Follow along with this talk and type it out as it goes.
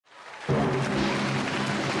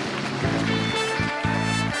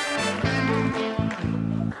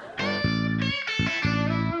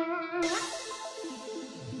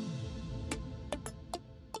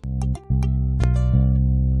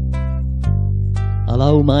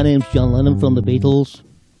Hello, my name's John Lennon from the Beatles.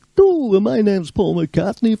 Oh, and my name's Paul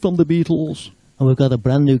McCartney from the Beatles. And we've got a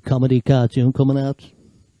brand new comedy cartoon coming out.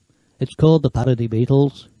 It's called The Parody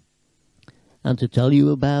Beatles. And to tell you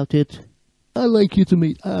about it, I'd like you to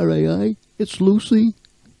meet RAI. It's Lucy.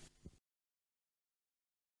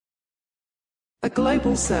 A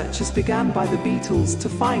global search has begun by the Beatles to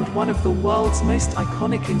find one of the world's most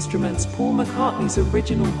iconic instruments, Paul McCartney's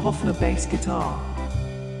original Hofner bass guitar.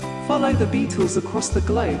 Follow the Beatles across the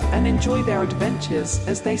globe and enjoy their adventures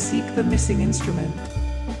as they seek the missing instrument.